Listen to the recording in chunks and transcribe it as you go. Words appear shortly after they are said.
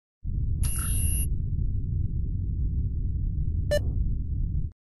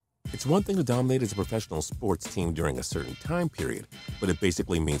It's one thing to dominate as a professional sports team during a certain time period, but it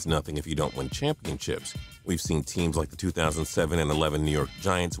basically means nothing if you don't win championships. We've seen teams like the 2007 and 11 New York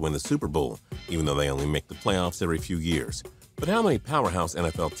Giants win the Super Bowl, even though they only make the playoffs every few years. But how many powerhouse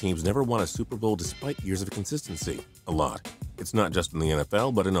NFL teams never won a Super Bowl despite years of consistency? A lot. It's not just in the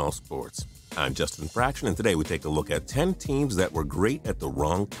NFL, but in all sports. I'm Justin Fraction, and today we take a look at 10 teams that were great at the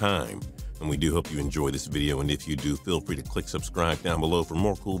wrong time. And we do hope you enjoy this video, and if you do, feel free to click subscribe down below for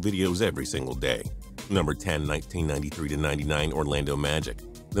more cool videos every single day. Number 10, 1993-99 Orlando Magic.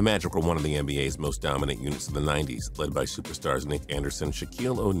 The Magic were one of the NBA's most dominant units of the 90s, led by superstars Nick Anderson,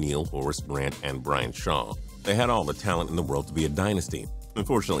 Shaquille O'Neal, Horace Grant, and Brian Shaw. They had all the talent in the world to be a dynasty.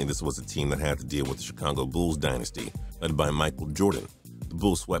 Unfortunately, this was a team that had to deal with the Chicago Bulls dynasty, led by Michael Jordan. The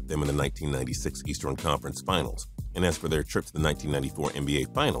Bulls swept them in the 1996 Eastern Conference Finals. And as for their trip to the 1994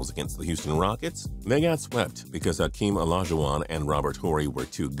 NBA Finals against the Houston Rockets, they got swept because Hakeem Olajuwon and Robert Horry were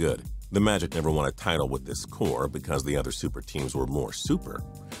too good. The Magic never won a title with this core because the other super teams were more super.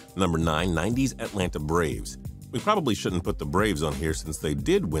 Number 9, 90s Atlanta Braves. We probably shouldn't put the Braves on here since they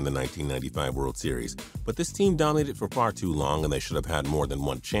did win the 1995 World Series, but this team dominated for far too long and they should have had more than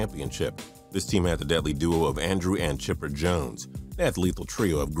one championship. This team had the deadly duo of Andrew and Chipper Jones. They had the lethal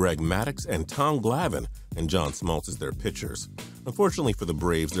trio of Greg Maddux and Tom Glavine, and John Smoltz as their pitchers. Unfortunately for the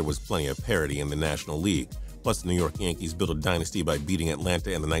Braves, there was plenty of parity in the National League. Plus, the New York Yankees built a dynasty by beating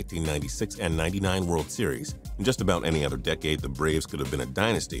Atlanta in the 1996 and 99 World Series. In just about any other decade, the Braves could have been a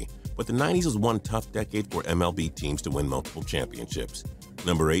dynasty, but the 90s was one tough decade for MLB teams to win multiple championships.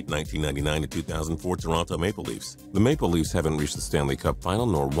 Number 8, 1999 to 2004 Toronto Maple Leafs. The Maple Leafs haven't reached the Stanley Cup final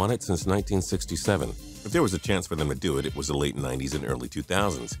nor won it since 1967. If there was a chance for them to do it, it was the late 90s and early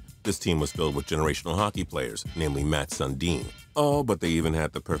 2000s. This team was filled with generational hockey players, namely Matt Sundin. Oh, but they even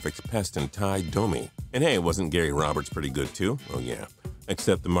had the perfect pest in Ty Domi. And hey, wasn't Gary Roberts pretty good too? Oh yeah.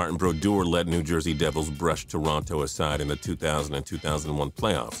 Except the Martin Brodeur-led New Jersey Devils brushed Toronto aside in the 2000 and 2001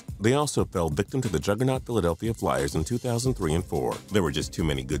 playoffs. They also fell victim to the juggernaut Philadelphia Flyers in 2003 and 4. There were just too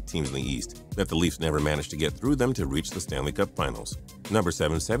many good teams in the East that the Leafs never managed to get through them to reach the Stanley Cup Finals. Number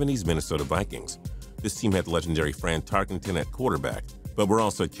 7, 70s Minnesota Vikings. This team had the legendary Fran Tarkenton at quarterback, but were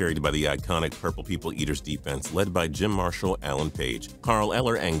also carried by the iconic Purple People Eaters defense led by Jim Marshall, Alan Page, Carl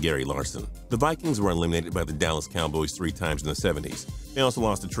Eller, and Gary Larson. The Vikings were eliminated by the Dallas Cowboys 3 times in the 70s. They also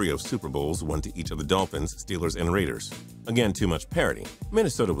lost a trio of Super Bowls, one to each of the Dolphins, Steelers, and Raiders. Again, too much parity.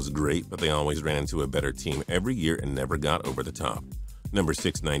 Minnesota was great, but they always ran into a better team every year and never got over the top. Number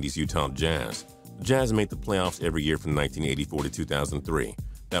 6, 90s Utah Jazz. The Jazz made the playoffs every year from 1984 to 2003.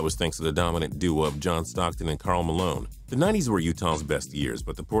 That was thanks to the dominant duo of John Stockton and Karl Malone. The 90s were Utah's best years,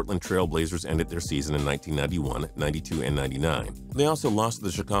 but the Portland Trail Blazers ended their season in 1991, 92, and 99. They also lost to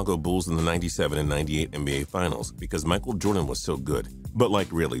the Chicago Bulls in the 97 and 98 NBA Finals because Michael Jordan was so good. But like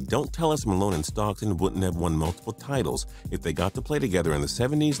really, don't tell us Malone and Stockton wouldn't have won multiple titles if they got to play together in the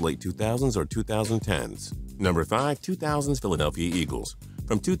 70s, late 2000s, or 2010s. Number 5, 2000s Philadelphia Eagles.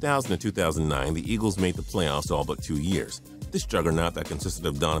 From 2000 to 2009, the Eagles made the playoffs all but 2 years. This juggernaut that consisted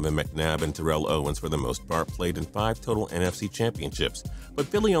of Donovan McNabb and Terrell Owens for the most part played in 5 total NFC championships, but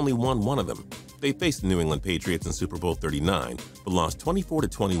Philly only won one of them. They faced the New England Patriots in Super Bowl 39, but lost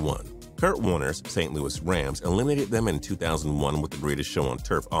 24-21. Kurt Warner's St. Louis Rams eliminated them in 2001 with the greatest show on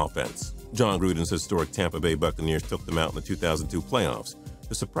turf offense. John Gruden's historic Tampa Bay Buccaneers took them out in the 2002 playoffs.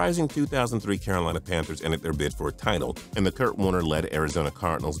 The surprising 2003 Carolina Panthers ended their bid for a title, and the Kurt Warner-led Arizona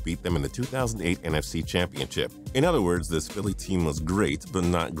Cardinals beat them in the 2008 NFC Championship. In other words, this Philly team was great, but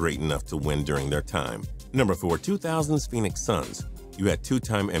not great enough to win during their time. Number 4, 2000s Phoenix Suns. You had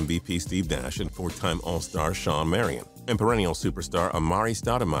 2-time MVP Steve Nash and 4-time All-Star Shawn Marion, and perennial superstar Amar'e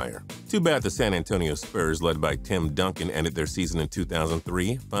Stoudemire. Too bad the San Antonio Spurs, led by Tim Duncan, ended their season in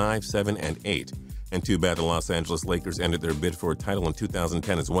 2003, 5, 7, and 8. And too bad the Los Angeles Lakers ended their bid for a title in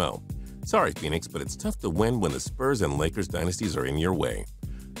 2010 as well. Sorry, Phoenix, but it's tough to win when the Spurs and Lakers dynasties are in your way.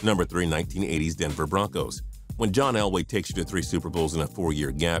 Number 3, 1980s Denver Broncos. When John Elway takes you to 3 Super Bowls in a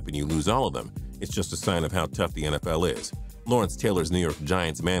 4-year gap and you lose all of them, it's just a sign of how tough the NFL is. Lawrence Taylor's New York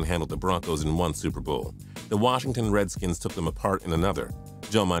Giants manhandled the Broncos in 1 Super Bowl. The Washington Redskins took them apart in another.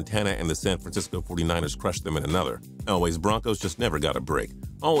 Joe Montana and the San Francisco 49ers crushed them in another. Elway's Broncos just never got a break,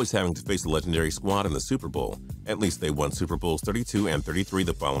 always having to face the legendary squad in the Super Bowl. At least they won Super Bowls 32 and 33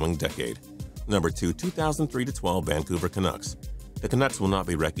 the following decade. Number 2, 2003-12 Vancouver Canucks. The Canucks will not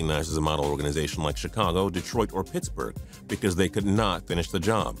be recognized as a model organization like Chicago, Detroit, or Pittsburgh because they could not finish the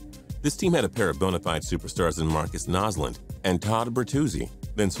job. This team had a pair of bona fide superstars in Marcus Naslund and Todd Bertuzzi.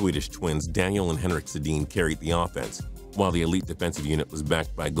 Then Swedish twins Daniel and Henrik Sedin carried the offense, while the elite defensive unit was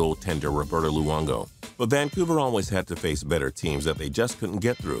backed by goaltender Roberto Luongo. But Vancouver always had to face better teams that they just couldn't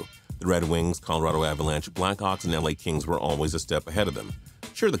get through. The Red Wings, Colorado Avalanche, Blackhawks, and LA Kings were always a step ahead of them.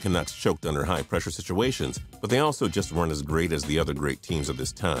 Sure, the Canucks choked under high-pressure situations, but they also just weren't as great as the other great teams of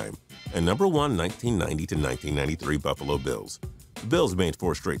this time. And number 1, 1990 to 1993 Buffalo Bills. The Bills made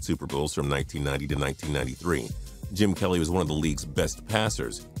 4 straight Super Bowls from 1990 to 1993. Jim Kelly was one of the league's best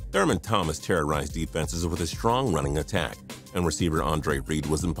passers. Thurman Thomas terrorized defenses with a strong running attack, and receiver Andre Reed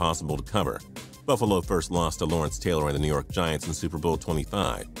was impossible to cover. Buffalo first lost to Lawrence Taylor and the New York Giants in Super Bowl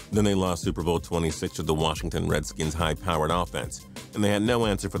 25. Then they lost Super Bowl 26 to the Washington Redskins' high-powered offense, and they had no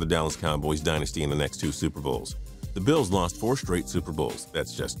answer for the Dallas Cowboys dynasty in the next 2 Super Bowls. The Bills lost 4 straight Super Bowls.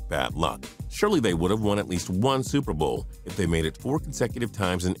 That's just bad luck. Surely they would have won at least 1 Super Bowl if they made it 4 consecutive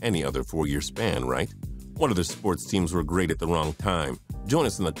times in any other 4-year span, right? What other sports teams were great at the wrong time? Join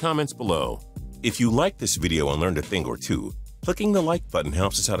us in the comments below. If you liked this video and learned a thing or two, clicking the like button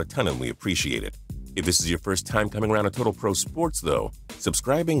helps us out a ton and we appreciate it. If this is your first time coming around to Total Pro Sports though,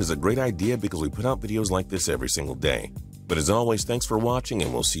 subscribing is a great idea because we put out videos like this every single day. But as always, thanks for watching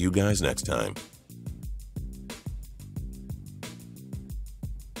and we'll see you guys next time.